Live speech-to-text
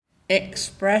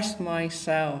express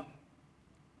myself.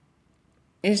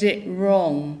 Is it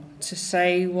wrong to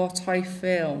say what I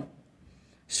feel?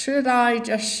 Should I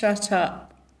just shut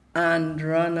up and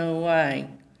run away?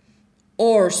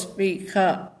 Or speak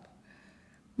up?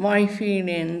 My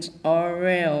feelings are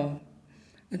real.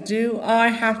 Do I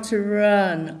have to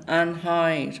run and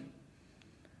hide?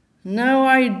 No,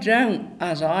 I don't,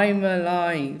 as I'm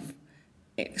alive.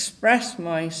 Express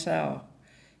myself.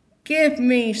 Give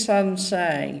me some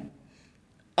say.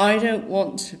 I don't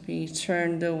want to be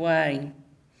turned away.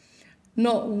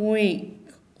 Not weak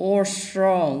or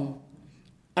strong.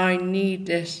 I need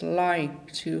this life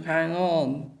to hang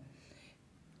on.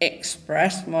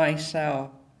 Express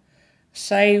myself.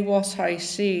 Say what I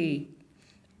see.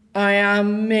 I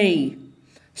am me,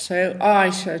 so I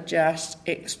should just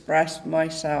express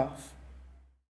myself.